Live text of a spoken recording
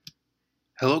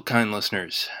Hello, kind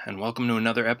listeners, and welcome to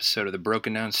another episode of the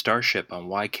Broken Down Starship on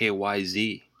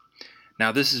YKYZ.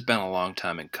 Now, this has been a long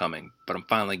time in coming, but I'm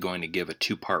finally going to give a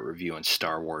two-part review on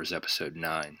Star Wars Episode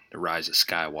 9, The Rise of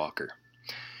Skywalker.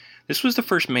 This was the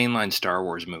first mainline Star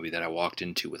Wars movie that I walked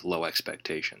into with low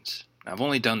expectations. I've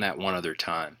only done that one other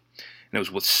time, and it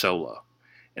was with Solo,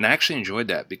 and I actually enjoyed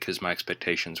that because my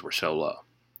expectations were so low.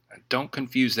 Don't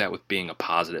confuse that with being a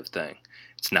positive thing.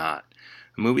 It's not.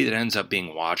 A movie that ends up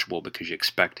being watchable because you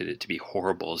expected it to be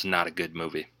horrible is not a good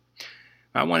movie.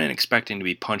 I went in expecting to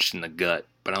be punched in the gut,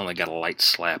 but I only got a light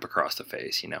slap across the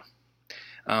face,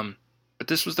 But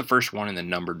this was the first one in the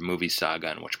numbered movie saga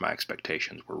in which my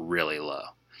expectations were really low.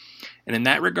 And in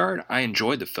that regard, I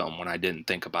enjoyed the film when I didn't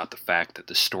think about the fact that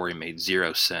the story made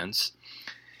zero sense,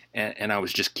 and I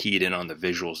was just keyed in on the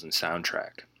visuals and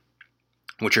soundtrack,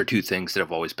 which are two things that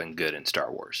have always been good in Star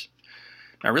Wars.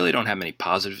 I really don't have many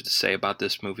positives to say about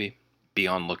this movie,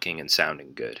 beyond looking and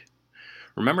sounding good.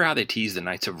 Remember how they teased the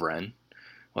Knights of Ren?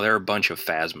 Well, they're a bunch of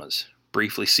phasmas,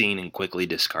 briefly seen and quickly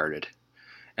discarded.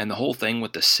 And the whole thing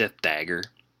with the Sith dagger,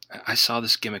 I saw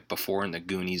this gimmick before in the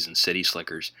Goonies and City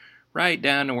Slickers, right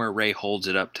down to where Rey holds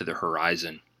it up to the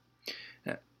horizon.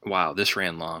 Wow, this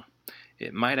ran long.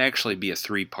 It might actually be a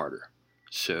three-parter,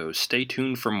 so stay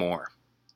tuned for more.